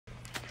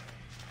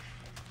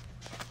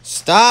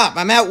Stop!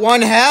 I'm at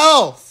 1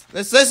 health!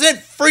 This isn't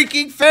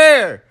freaking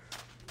fair!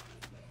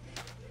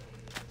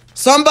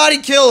 Somebody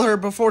kill her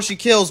before she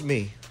kills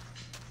me.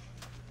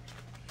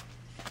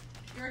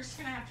 You're just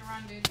gonna have to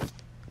run, dude.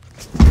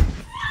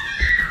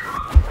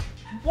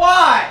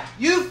 Why?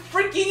 You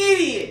freaking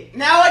idiot!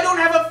 Now I don't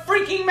have a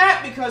freaking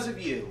map because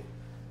of you.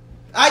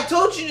 I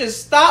told you to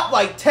stop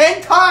like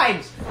 10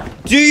 times.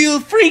 Do you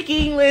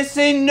freaking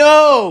listen?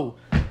 No!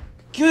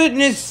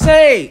 Goodness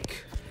sake!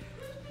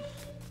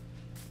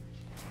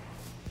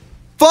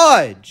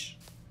 Fudge!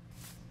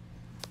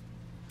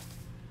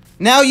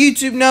 Now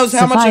YouTube knows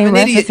how much of an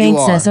idiot you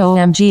are. Says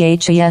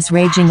OMGHES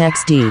Raging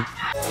XD.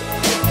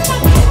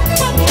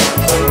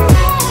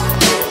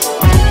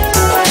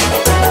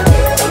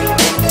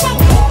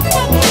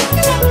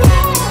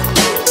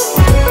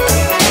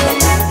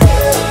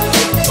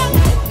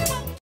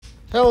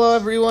 Hello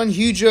everyone,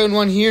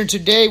 HugeOwen1 here.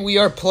 Today we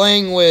are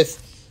playing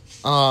with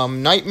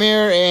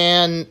Nightmare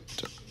and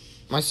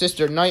my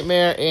sister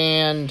Nightmare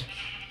and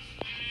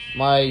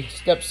my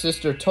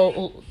stepsister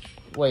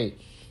Wait.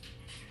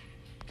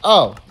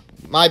 Oh,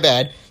 my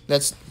bad.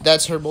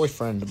 That's her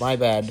boyfriend. My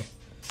bad.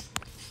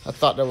 I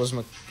thought that was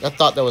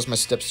my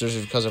stepsister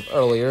because of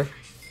earlier.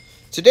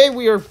 Today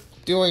we are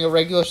doing a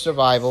regular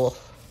survival.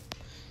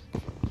 I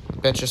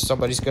bet you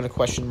somebody's gonna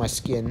question my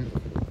skin.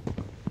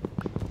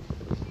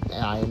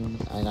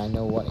 And I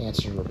know what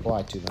answer to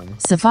reply to them.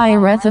 Sophia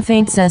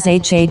Rethafaint says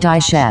H.A. Die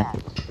Shep.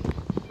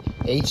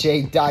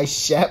 H.A. Die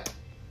Shep?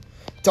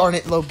 Darn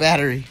it, low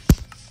battery.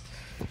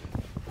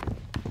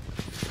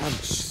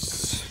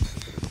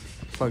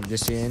 Plug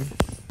this in.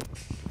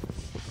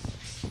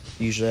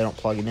 Usually I don't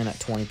plug it in at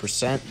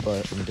 20%,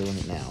 but I'm doing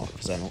it now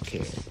because I don't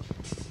care.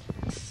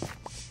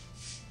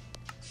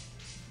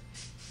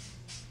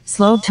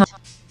 Slow time.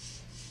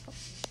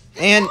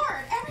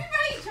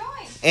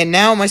 And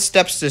now my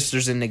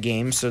stepsister's in the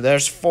game, so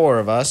there's 4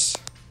 of us.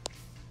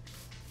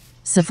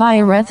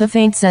 Sophia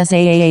Rethafaint says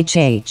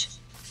AAHH.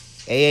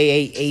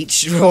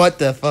 AAH? What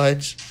the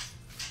fudge?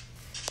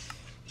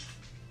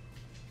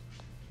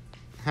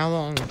 How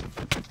long?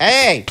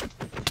 Hey!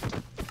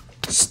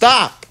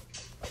 Stop!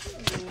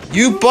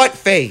 You butt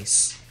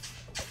face!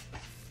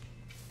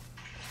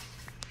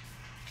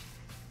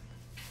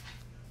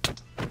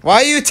 Why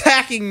are you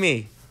attacking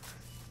me?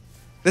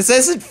 This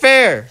isn't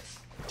fair!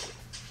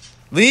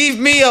 Leave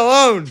me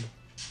alone!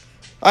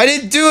 I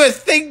didn't do a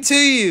thing to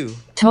you!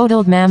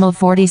 Totaled Mammal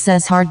 40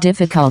 says hard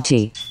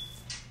difficulty.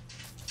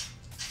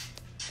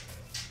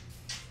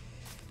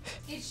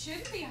 It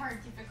shouldn't be hard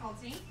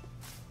difficulty.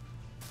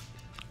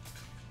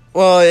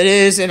 Well, it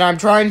is, and I'm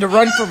trying to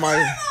run for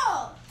my...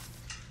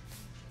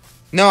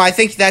 No, I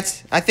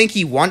think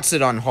he wants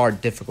it on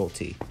hard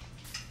difficulty.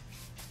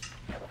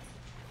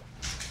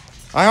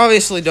 I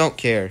obviously don't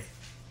care.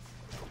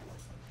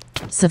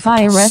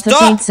 Sophia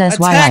Rethafaint says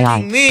Stop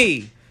attacking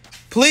me!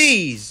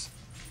 Please!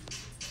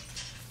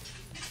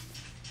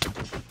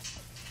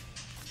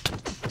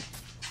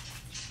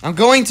 I'm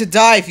going to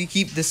die if you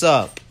keep this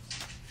up.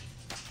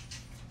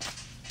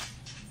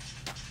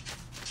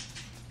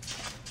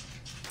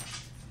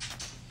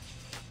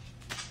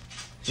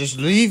 Just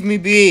leave me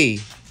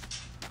be.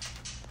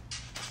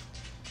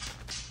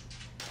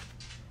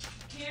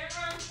 Can't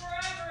run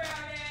forever,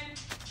 Auden.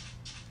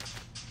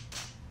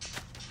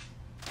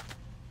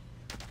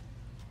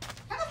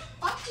 How the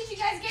fuck did you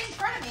guys get in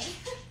front of me?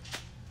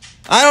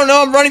 I don't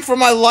know, I'm running for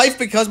my life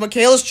because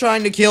Michaela's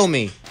trying to kill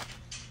me.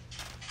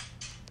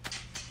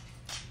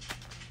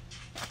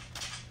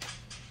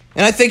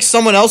 And I think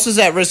someone else is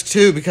at risk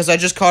too because I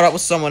just caught up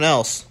with someone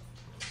else.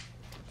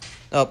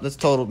 Oh, that's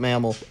Totaled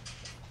Mammal.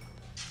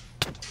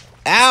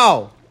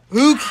 Ow!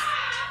 Who?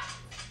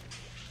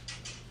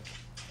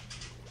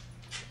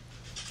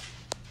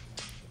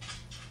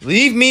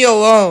 Leave me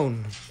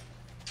alone.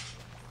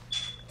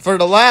 For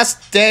the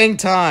last dang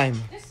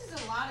time. This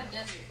is a lot of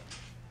desert.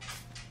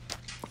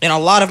 And a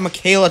lot of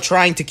Michaela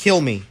trying to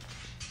kill me.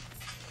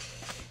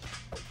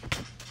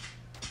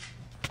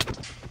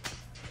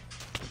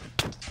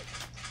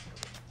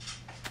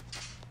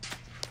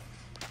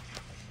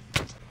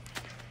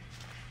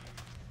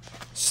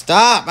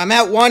 Stop! I'm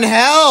at 1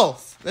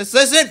 health! This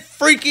isn't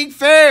freaking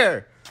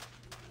fair!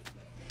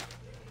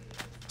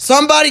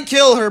 Somebody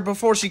kill her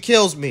before she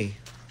kills me.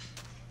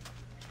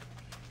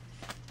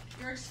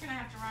 You're just gonna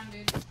have to run,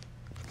 dude.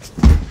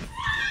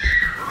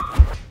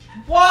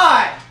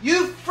 Why?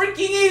 You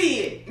freaking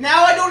idiot!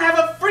 Now I don't have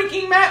a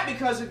freaking map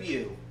because of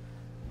you.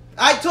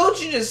 I told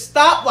you to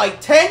stop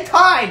like 10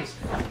 times.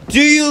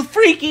 Do you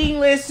freaking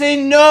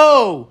listen?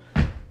 No!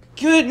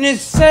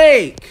 Goodness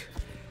sake!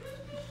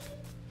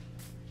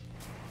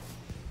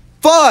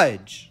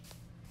 Fudge!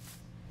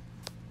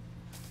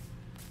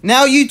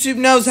 Now YouTube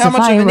knows how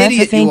much of an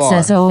idiot you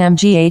are. Sophia Rethafaint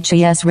says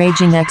OMGHES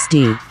Raging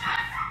XD.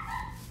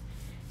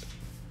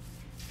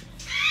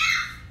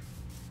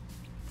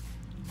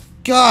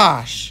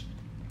 Gosh.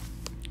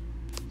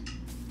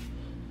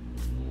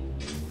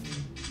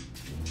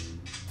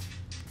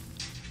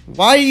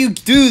 Why do you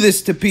do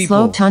this to people?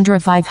 Slow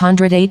Tundra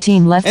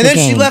 518 left and the then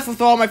game. she left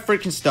with all my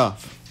freaking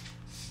stuff.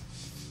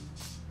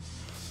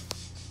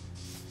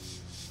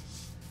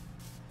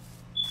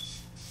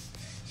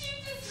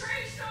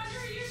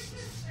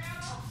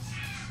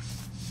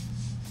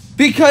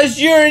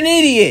 Because you're an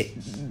idiot.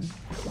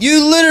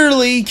 You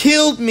literally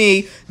killed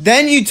me,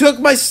 then you took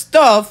my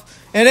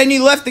stuff, and then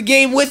you left the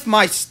game with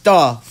my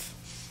stuff.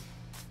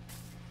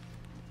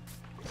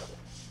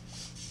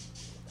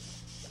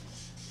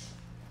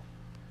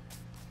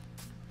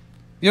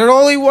 You're the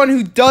only one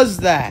who does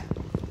that.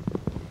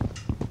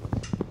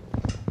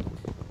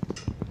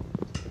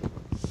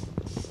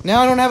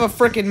 Now I don't have a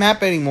frickin'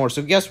 map anymore,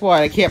 so guess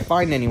what? I can't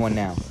find anyone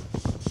now.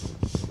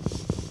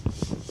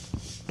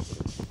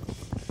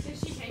 Did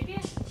she take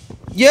it?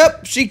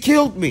 Yep, she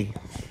killed me.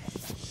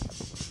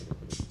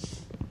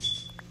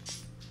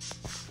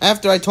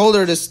 After I told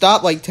her to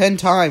stop like 10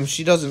 times,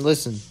 she doesn't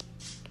listen.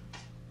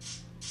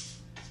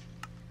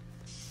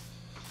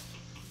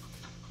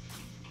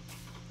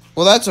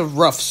 Well, that's a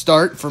rough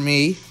start for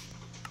me.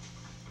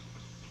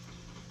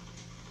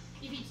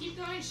 If you keep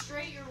going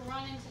straight, you'll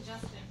run into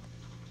Justin.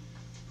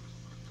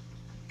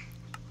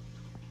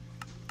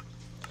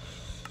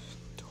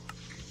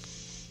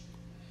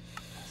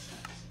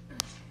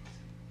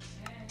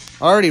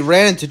 I already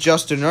ran into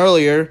Justin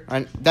earlier,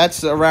 and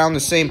that's around the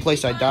same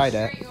place I died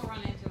at. Straight, you'll run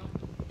into him.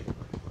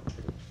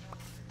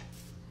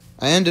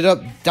 I ended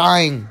up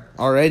dying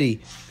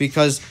already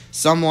because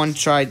someone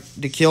tried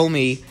to kill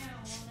me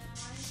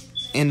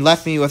and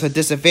left me with a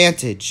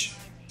disadvantage.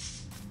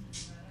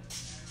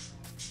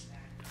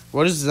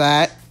 What is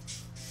that?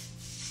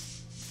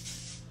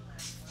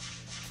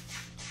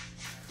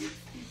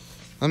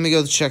 Let me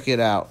go check it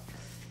out.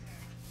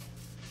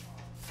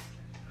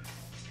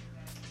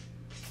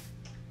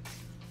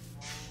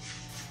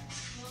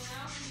 Well,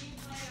 now can you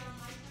play on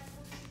my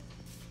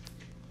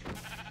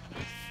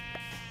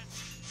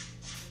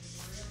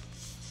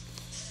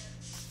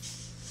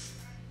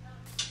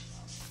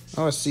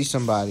Oh, I see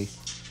somebody.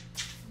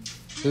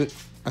 I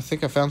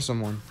think I found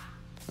someone.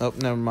 Oh,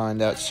 never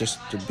mind. That's just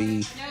a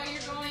bee. No,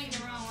 you're going the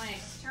wrong way.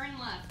 Turn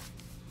left.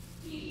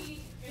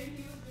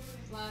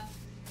 Left.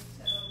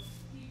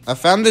 I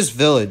found this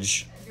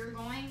village. You're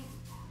going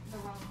the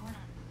wrong way.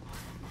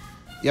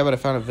 Yeah, but I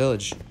found a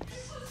village.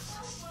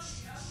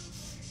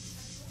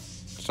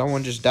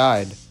 Someone just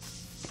died.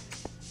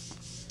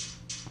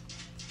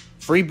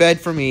 Free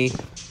bed for me.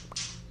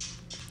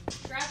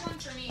 Grab one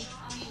for me.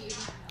 I'll meet you.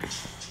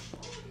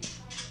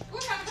 Ooh,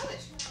 I found a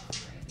village.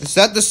 Is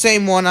that the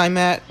same one I'm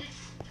at?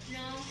 No.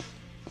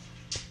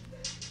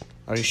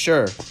 Are you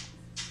sure?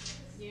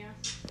 Yeah.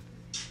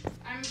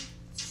 I'm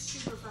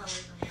super far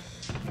away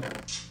from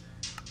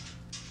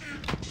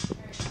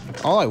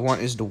you. All I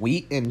want is the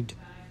wheat and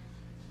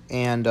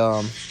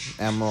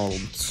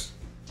emeralds.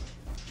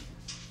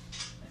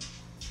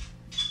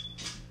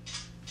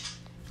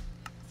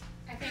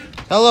 I think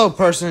Hello,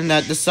 person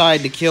that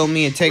decided to kill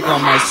me and take all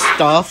my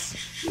stuff.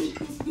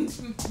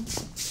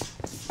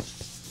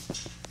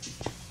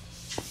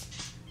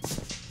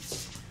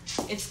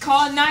 it's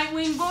called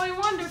Nightwing Boy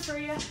Wonder for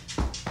you.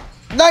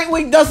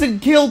 Nightwing doesn't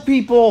kill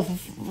people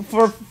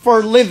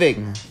for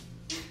living.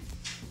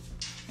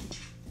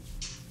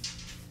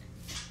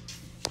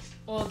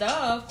 Well,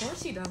 duh, of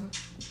course he doesn't.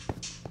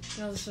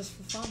 No, it's just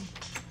for fun.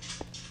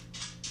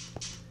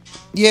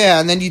 Yeah,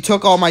 and then you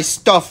took all my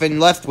stuff and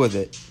left with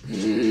it.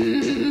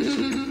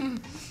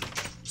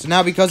 So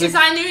now because Because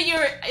I knew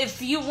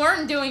if you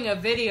weren't doing a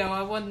video,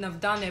 I wouldn't have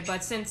done it.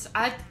 But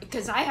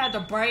because I had the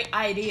bright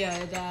idea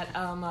that,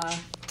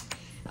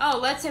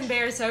 let's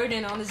embarrass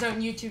Odin on his own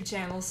YouTube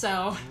channel.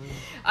 So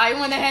I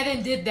went ahead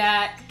and did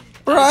that.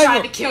 Right.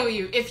 Tried to kill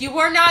you. If you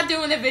were not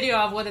doing a video,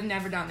 I would have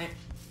never done it.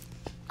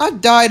 I've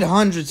died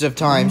hundreds of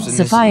times in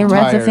Sophia this entire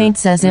Rethafaint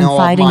says I'm all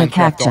of fighting a Minecraft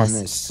cactus. on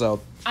this,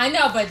 so I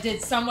know, but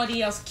did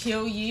somebody else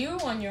kill you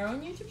on your own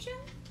YouTube channel?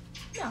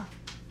 No.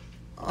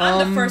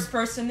 I'm the first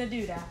person to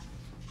do that.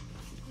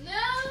 No,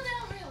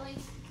 not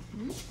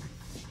really.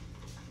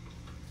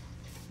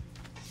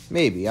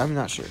 maybe, I'm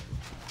not sure.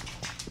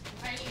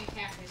 Fighting a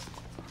cactus.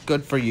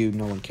 Good for you,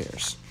 no one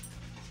cares.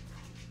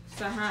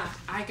 So,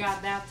 I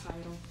got that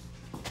title.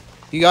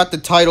 You got the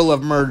title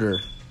of murder.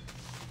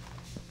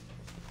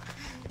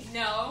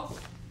 No.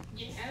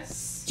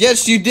 Yes.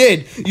 Yes, you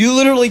did. You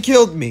literally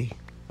killed me.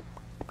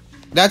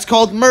 That's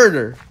called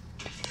murder.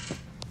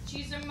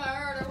 She's a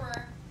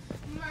murderer.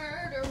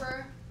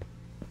 Murderer.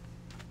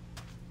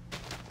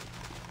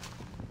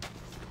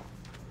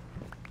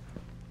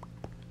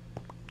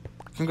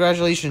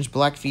 Congratulations,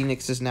 Black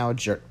Phoenix is now a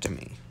jerk to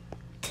me.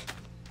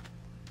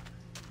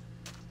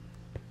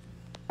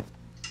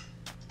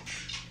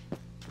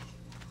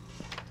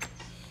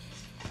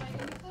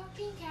 Fighting a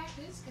fucking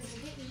cactus 'cause it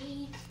hit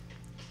me.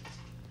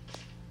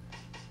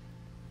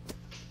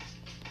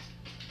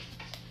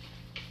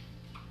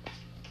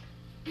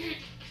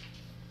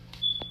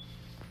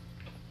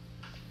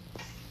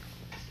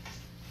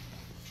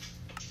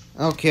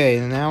 Okay,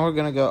 now we're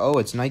gonna go. Oh,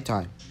 it's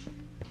nighttime.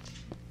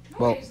 No,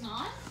 Well- it's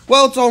not.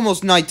 Well, it's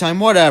almost nighttime,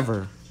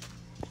 whatever.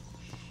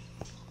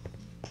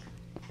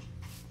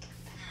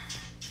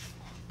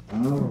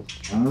 Huh.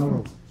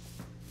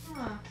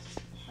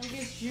 I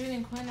guess Jude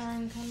and Quinn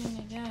aren't coming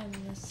again.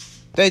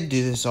 They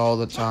do this all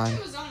the time.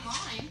 It was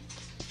online.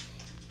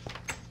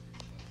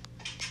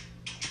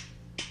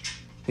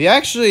 We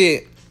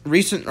actually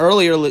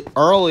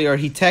earlier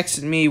he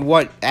texted me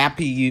what app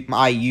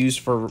I use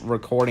for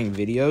recording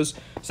videos.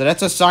 So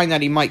that's a sign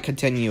that he might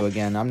continue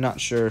again. I'm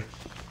not sure.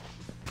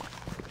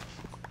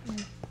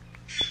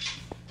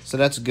 So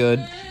that's good.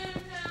 Luna,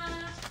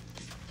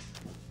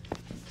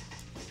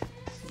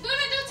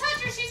 don't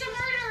touch her. She's a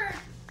murderer.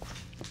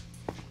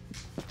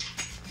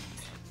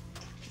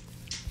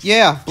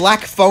 Yeah,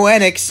 Black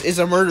Phoenix is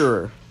a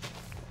murderer.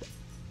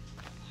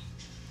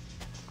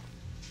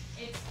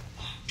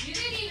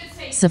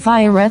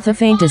 Sophia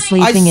Rethafaint is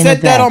sleeping in a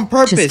said bed. that on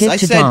purpose. To skip I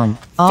to said dawn.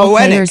 All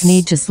Phoenix. players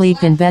need to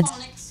sleep in beds.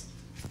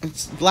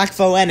 It's Black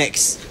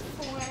Phoenix.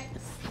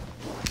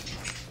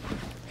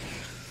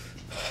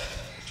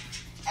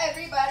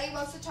 Everybody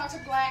wants to talk to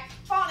Black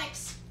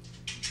Phonics.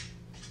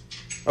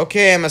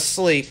 Okay, I'm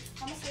asleep.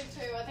 I'm asleep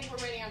too. I think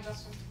we're waiting on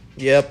Justin.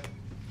 Yep.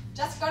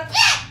 Just go to bed.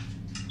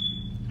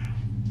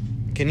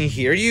 Can he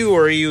hear you,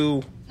 or are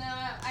you... No,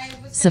 I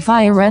was.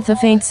 Sophia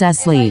Rethafaint's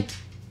asleep.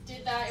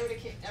 Did that, it would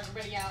have kicked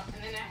everybody out,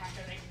 and then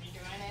after they could be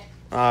doing it.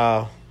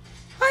 Oh.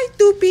 Hi,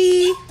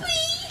 Doopy.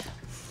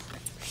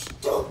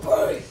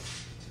 Doopy.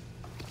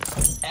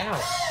 Ow.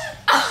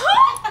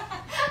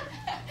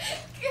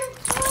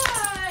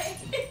 Goodbye.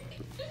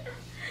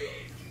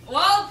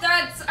 Well,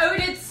 that's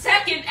Odin's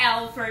second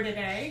L for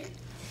today.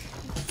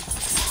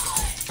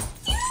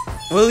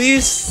 Will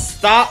you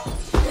stop?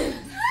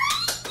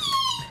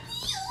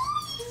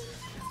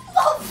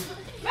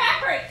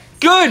 Maverick.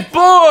 Good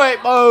boy,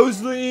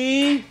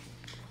 Mosley.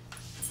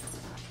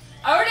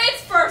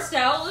 Odin's first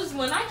L is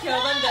when I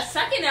killed him. The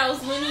second L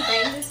is when he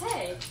banged his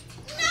head.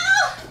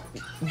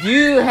 No.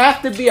 You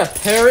have to be a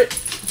parrot.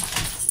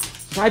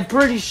 I'm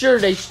pretty sure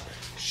they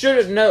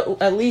should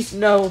have at least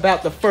know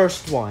about the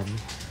first one.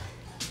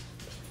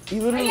 I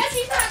guess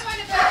he's not going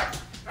to bed.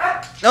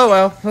 Oh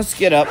well, let's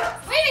get up.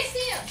 Wait, I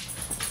see him.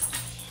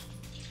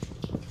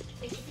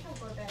 Hey, if you don't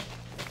go to bed.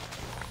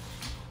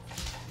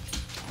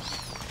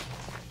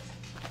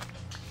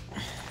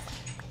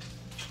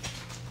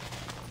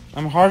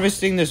 I'm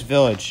harvesting this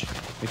village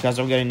because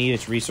I'm gonna need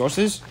its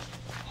resources.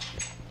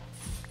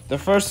 The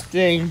first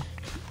thing...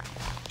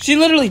 She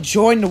literally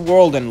joined the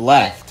world and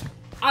left.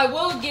 I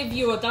will give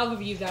you a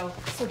W though.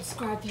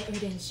 Subscribe to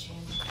Odin's channel.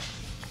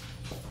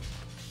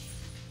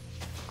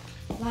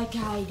 Like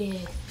I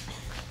did.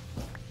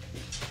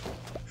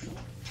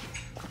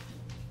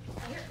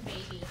 You're a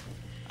baby.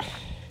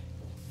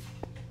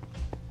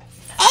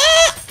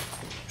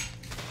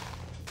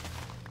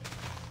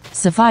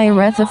 Sophia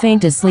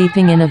Rethafaint is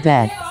sleeping in a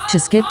bed. To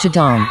skip to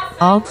dawn.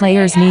 All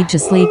players need to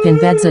sleep in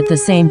beds at the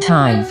same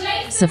time.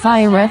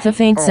 Sophia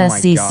Rethafaint says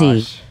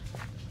CC.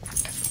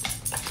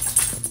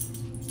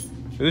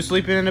 Who's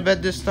sleeping in a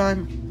bed this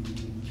time?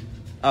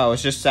 Oh,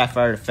 it's just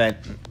Sapphire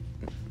Defense.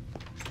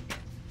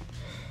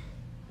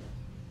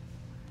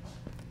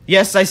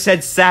 Yes, I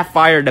said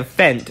Sapphire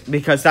Defense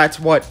because that's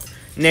what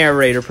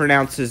narrator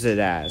pronounces it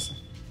as.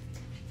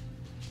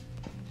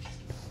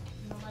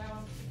 Nobody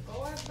wants to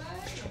go to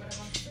bed.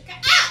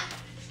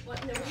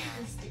 Nobody wants to nobody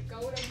wants to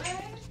go to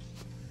bed.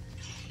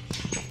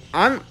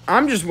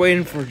 I'm just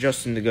waiting for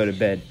Justin to go to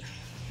bed.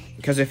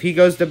 Because if he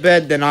goes to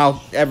bed, then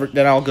I'll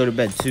go to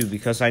bed too,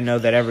 because I know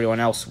that everyone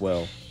else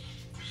will.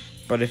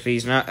 But if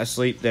he's not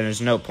asleep, then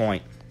there's no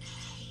point.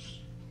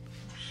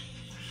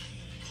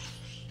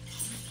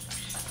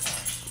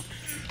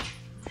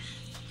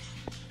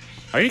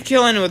 Are you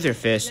killing it with your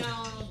fist?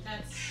 No,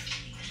 that's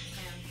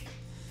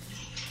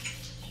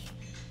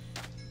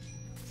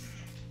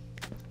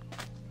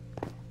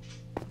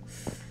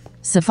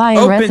Sophia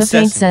Open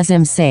Rethafaint sesame. says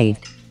I'm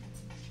saved.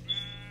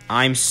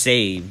 I'm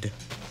saved.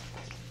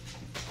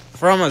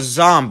 From a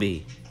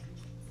zombie.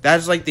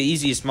 That's like the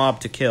easiest mob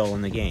to kill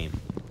in the game.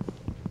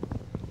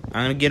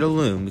 I'm gonna get a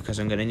loom because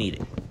I'm gonna need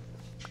it.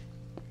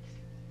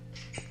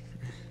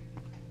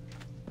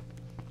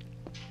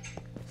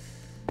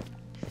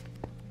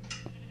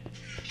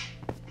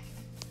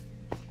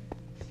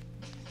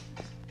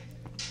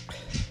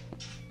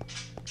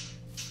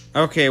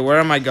 Okay, where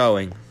am I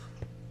going?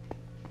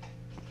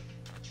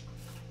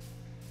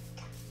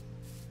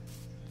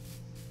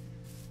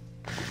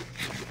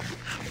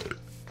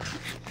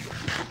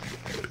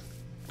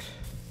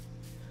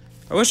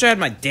 I wish I had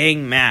my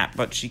dang map,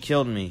 but she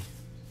killed me.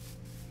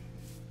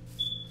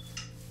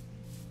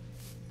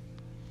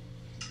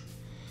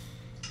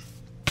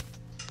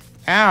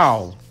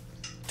 Ow.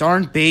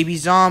 Darn baby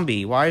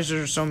zombie. Why is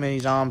there so many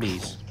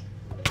zombies?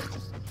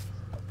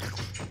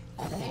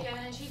 They got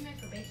an achievement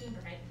for baking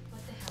bread.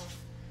 What the hell?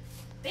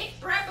 Bake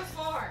bread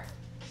before!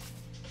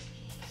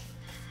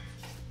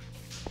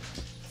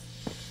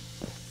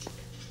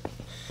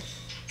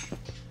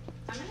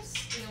 I'm gonna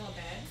steal a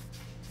bed.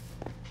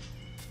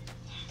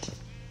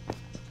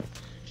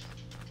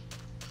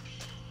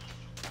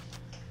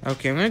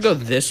 Okay, I'm gonna go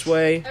this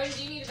way. Oh,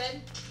 do you need a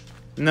bed?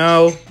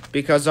 No,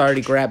 because I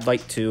already grabbed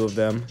like 2 of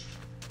them.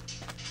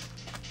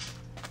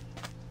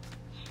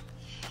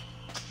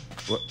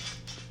 What?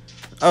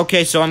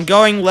 Okay, so I'm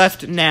going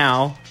left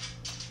now.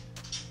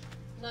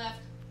 Left.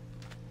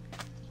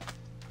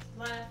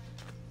 Left.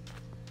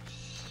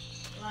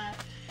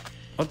 Left.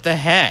 What the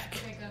heck?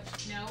 There you go.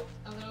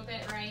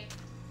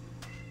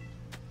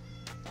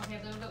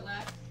 a little bit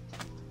left.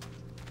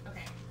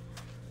 Okay.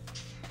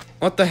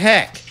 What the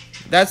heck?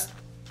 That's...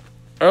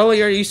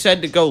 Earlier you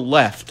said to go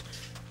left.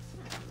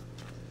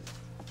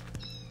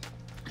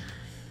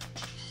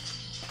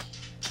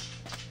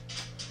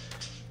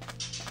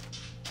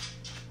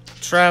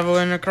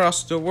 Traveling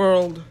across the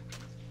world.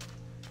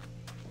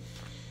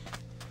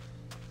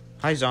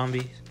 Hi,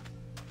 zombies.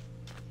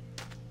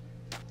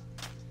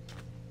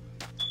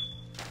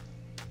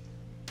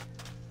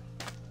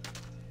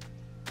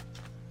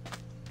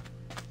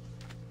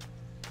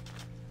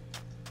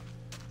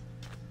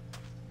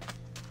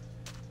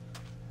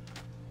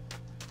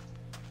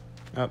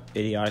 Oh,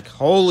 idiotic.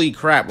 Holy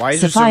crap, why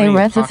is there so Sophia many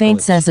Rethafaint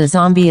apocalypse? says a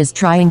zombie is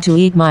trying to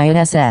eat my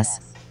SS.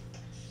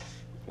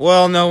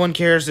 Well, no one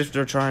cares if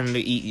they're trying to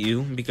eat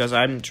you, because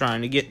I'm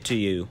trying to get to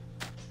you.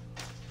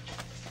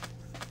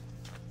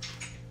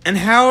 And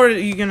how are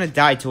you gonna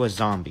die to a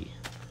zombie?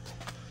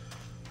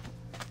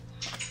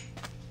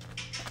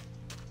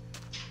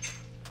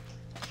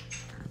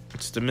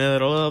 It's the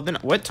middle of the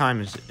night. What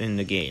time is it in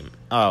the game?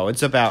 Oh,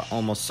 it's about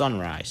almost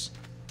sunrise.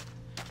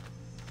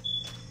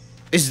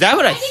 Is that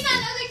what I did not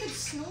know they could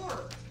snore.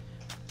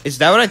 Is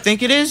that what I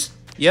think it is?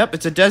 Yep,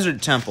 it's a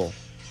desert temple.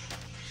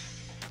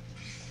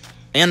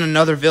 And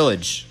another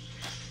village.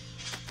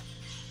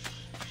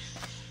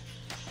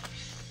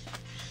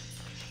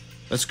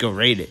 Let's go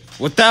raid it.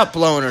 Without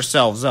blowing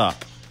ourselves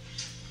up.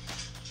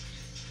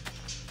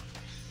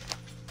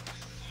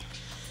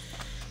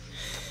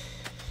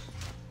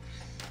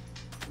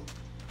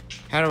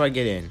 How do I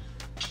get in?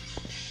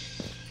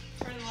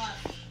 Turn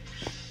left.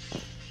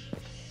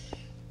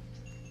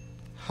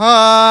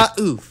 Ha!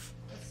 Oof.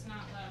 It's not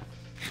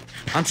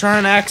left. I'm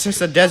trying to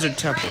access a desert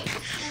temple. Right.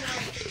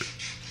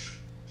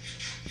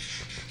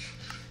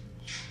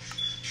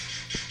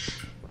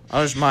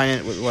 I'll just mine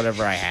it with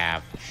whatever I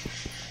have.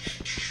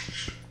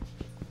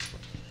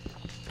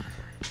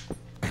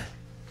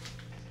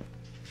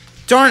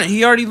 Darn it,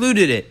 he already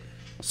looted it.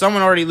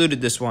 Someone already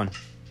looted this one.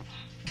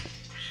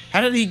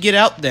 How did he get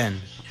out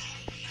then?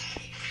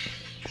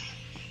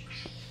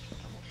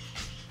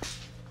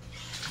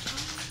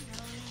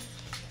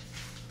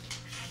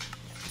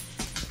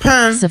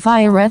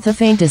 Sophia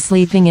Rethafaint is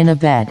sleeping in a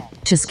bed.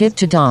 To skip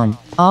to dawn,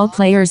 all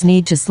players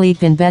need to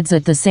sleep in beds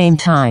at the same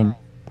time.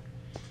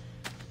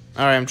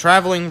 Alright, I'm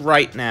traveling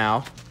right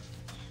now.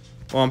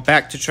 Well, I'm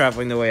back to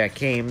traveling the way I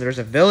came. There's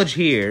a village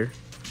here.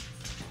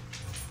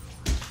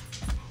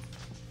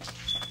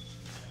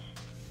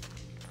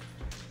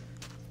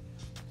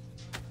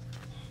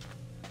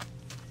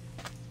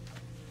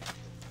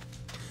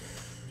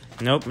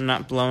 Nope, I'm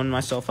not blowing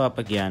myself up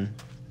again.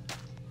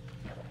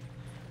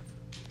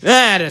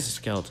 Ah, there's a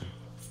skeleton.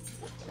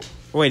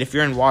 Wait, if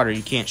you're in water,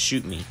 you can't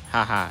shoot me.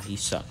 Haha, you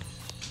suck.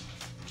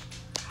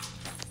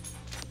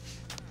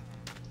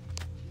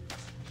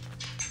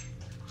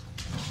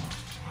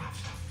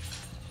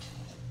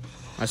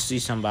 I see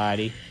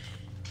somebody.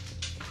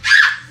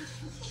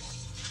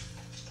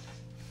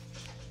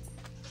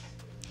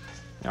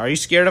 Are you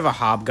scared of a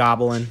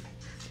hobgoblin?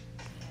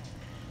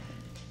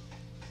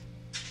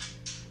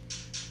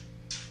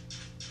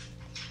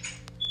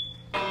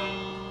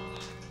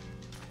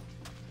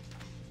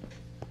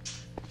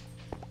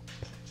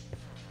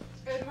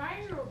 Admire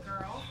your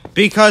girl.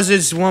 Because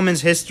it's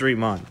Women's History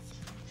Month.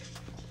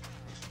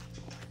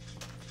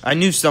 I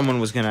knew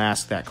someone was going to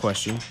ask that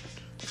question.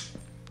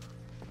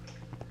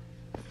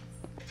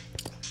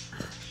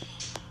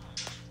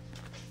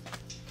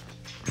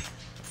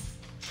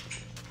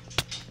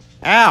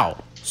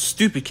 Ow!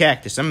 Stupid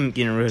cactus. I'm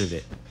getting rid of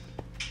it.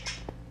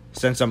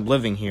 Since I'm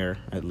living here,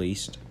 at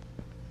least.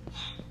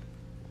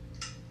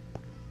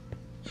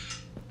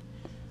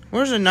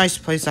 Where's a nice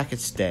place I could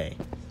stay?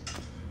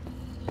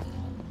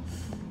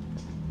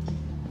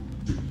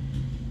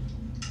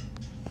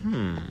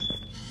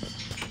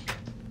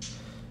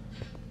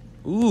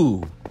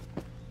 Ooh.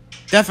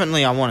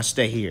 Definitely I want to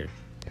stay here.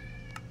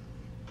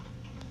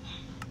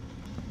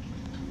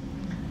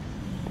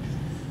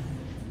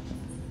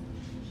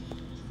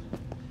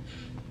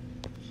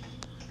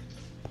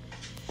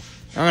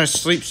 I'm gonna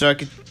sleep so I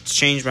can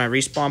change my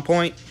respawn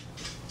point.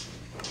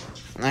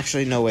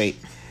 Actually, no, wait.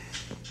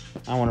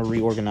 I want to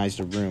reorganize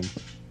the room.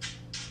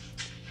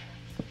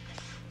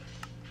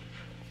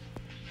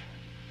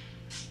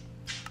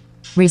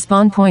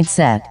 Respawn point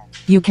set.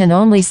 You can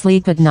only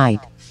sleep at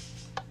night.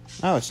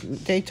 Oh, it's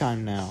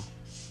daytime now.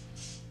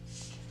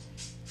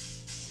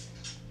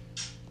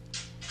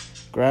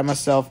 Grab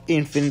myself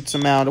infinite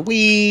amount of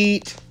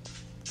wheat.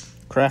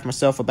 Craft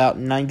myself about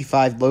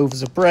 95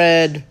 loaves of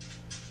bread.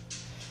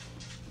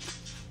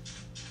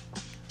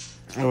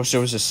 I wish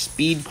there was a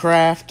speed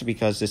craft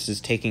because this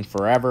is taking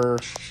forever.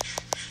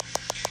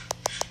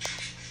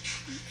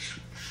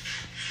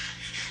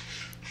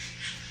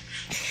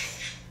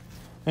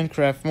 And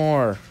craft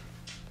more.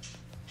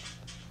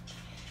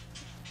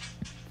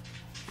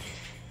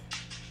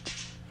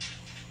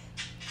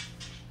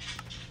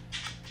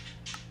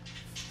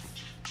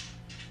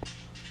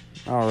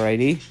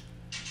 Alrighty.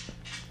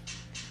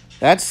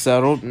 That's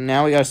settled.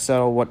 Now we gotta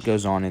settle what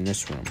goes on in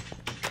this room.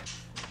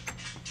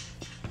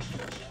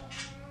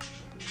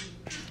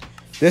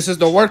 This is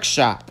the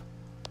workshop.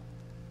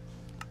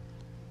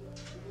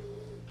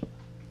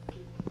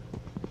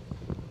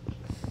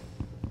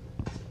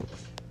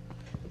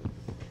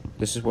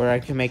 This is where I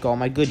can make all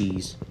my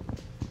goodies.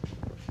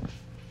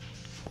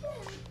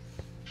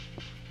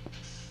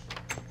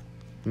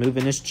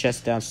 Moving this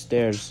chest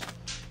downstairs.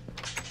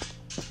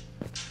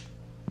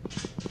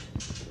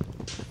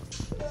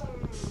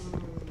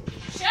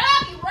 Shut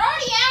up! You're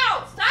already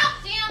out! Stop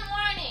damn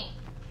whining!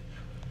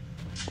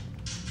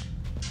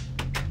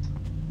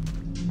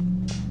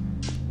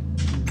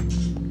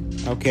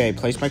 Okay,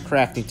 place my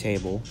crafting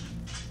table.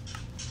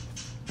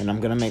 And I'm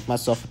gonna make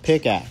myself a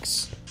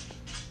pickaxe.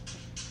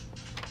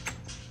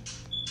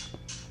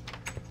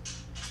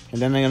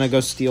 And then I'm gonna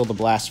go steal the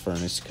blast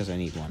furnace because I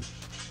need one.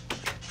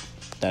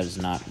 That is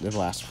not the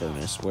blast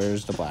furnace.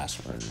 Where's the blast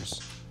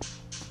furnace?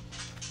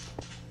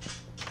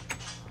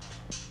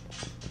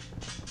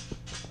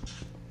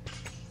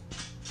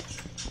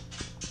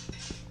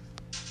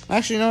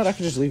 Actually, you know what? I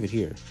could just leave it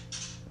here.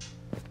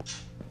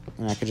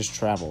 And I could just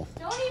travel.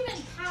 Don't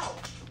even pout.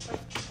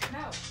 Like,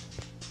 no.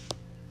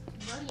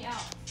 You're already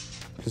out.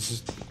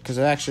 Because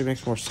it actually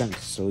makes more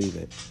sense to leave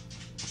it.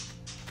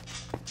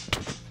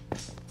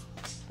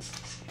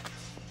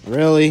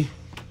 Really?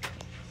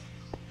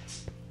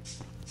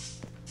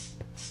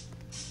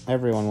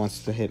 Everyone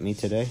wants to hit me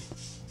today.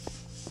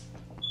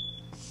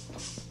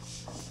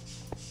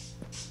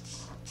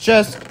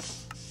 Just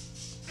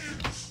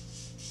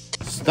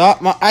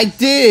stop my... I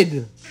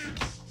did!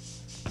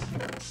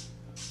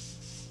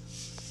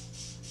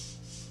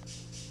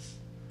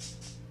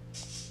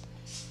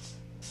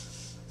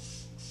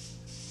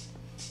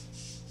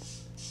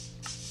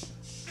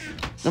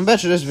 I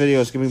bet you this video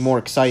is going to be more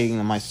exciting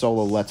than my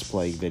solo Let's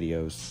Play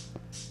videos.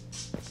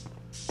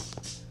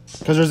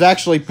 Because there's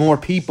actually more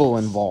people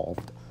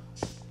involved.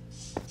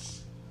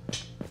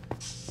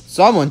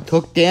 Someone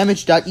took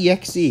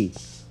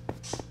damage.exe.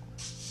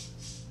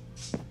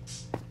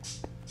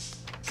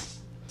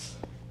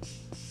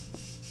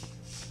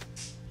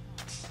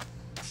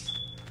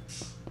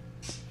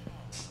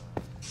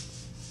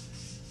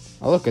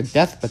 Oh, look, a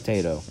death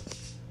potato.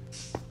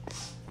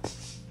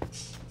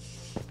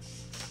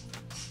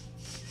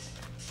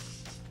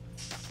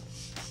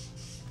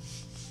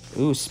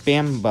 Ooh,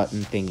 spam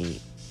button thingy.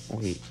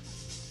 Wait.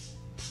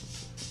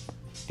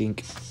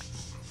 Dink.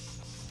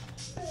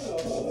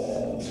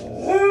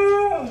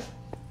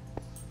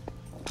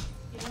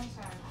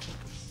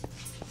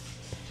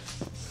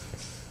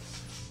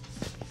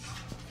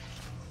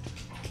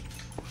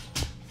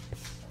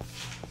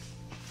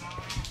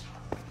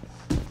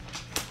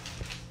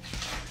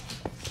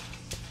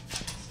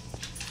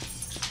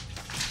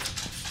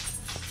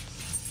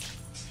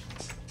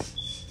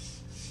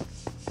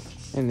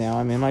 And now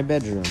I'm in my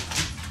bedroom.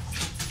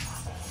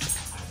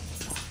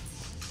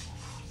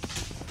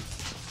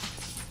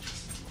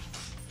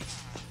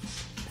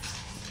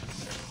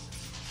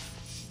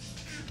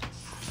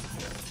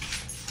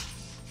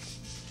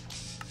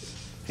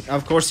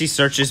 Of course he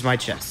searches my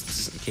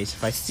chests, in case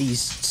if I see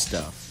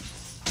stuff.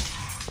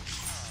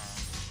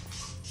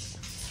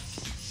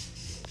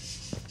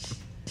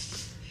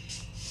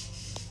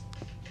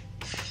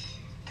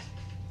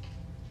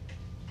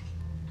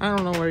 I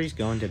don't know where he's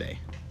going today.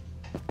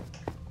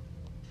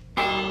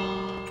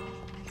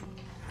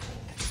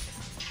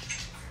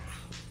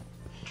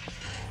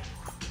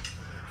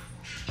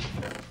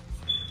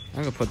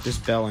 I'm gonna put this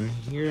bell in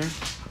here.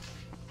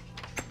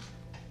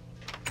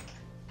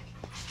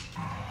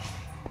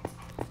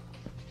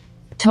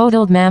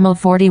 Totaled Mammal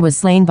 40 was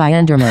slain by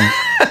Enderman.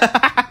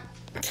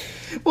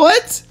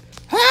 What?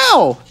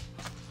 How?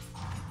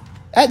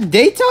 At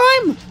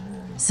daytime?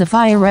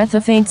 Sophia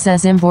Rethafaint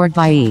says imboard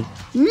by E.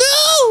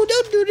 No!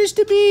 Don't do this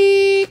to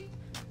me!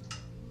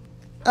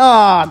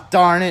 Ah,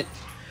 darn it.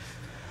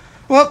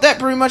 Well, that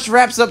pretty much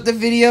wraps up the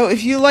video.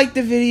 If you liked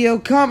the video,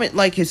 comment,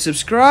 like, and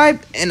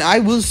subscribe. And I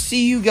will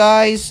see you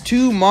guys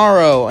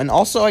tomorrow. And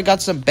also, I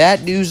got some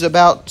bad news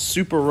about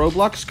Super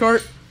Roblox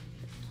Kart.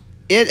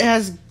 It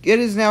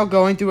is now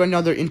going through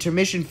another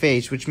intermission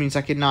phase, which means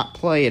I cannot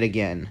play it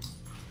again.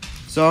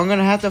 So I'm going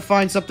to have to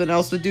find something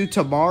else to do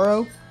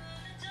tomorrow.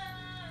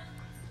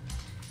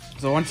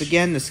 So once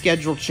again, the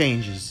schedule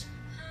changes.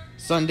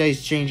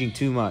 Sunday's changing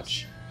too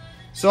much.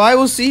 So I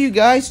will see you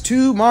guys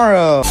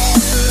tomorrow.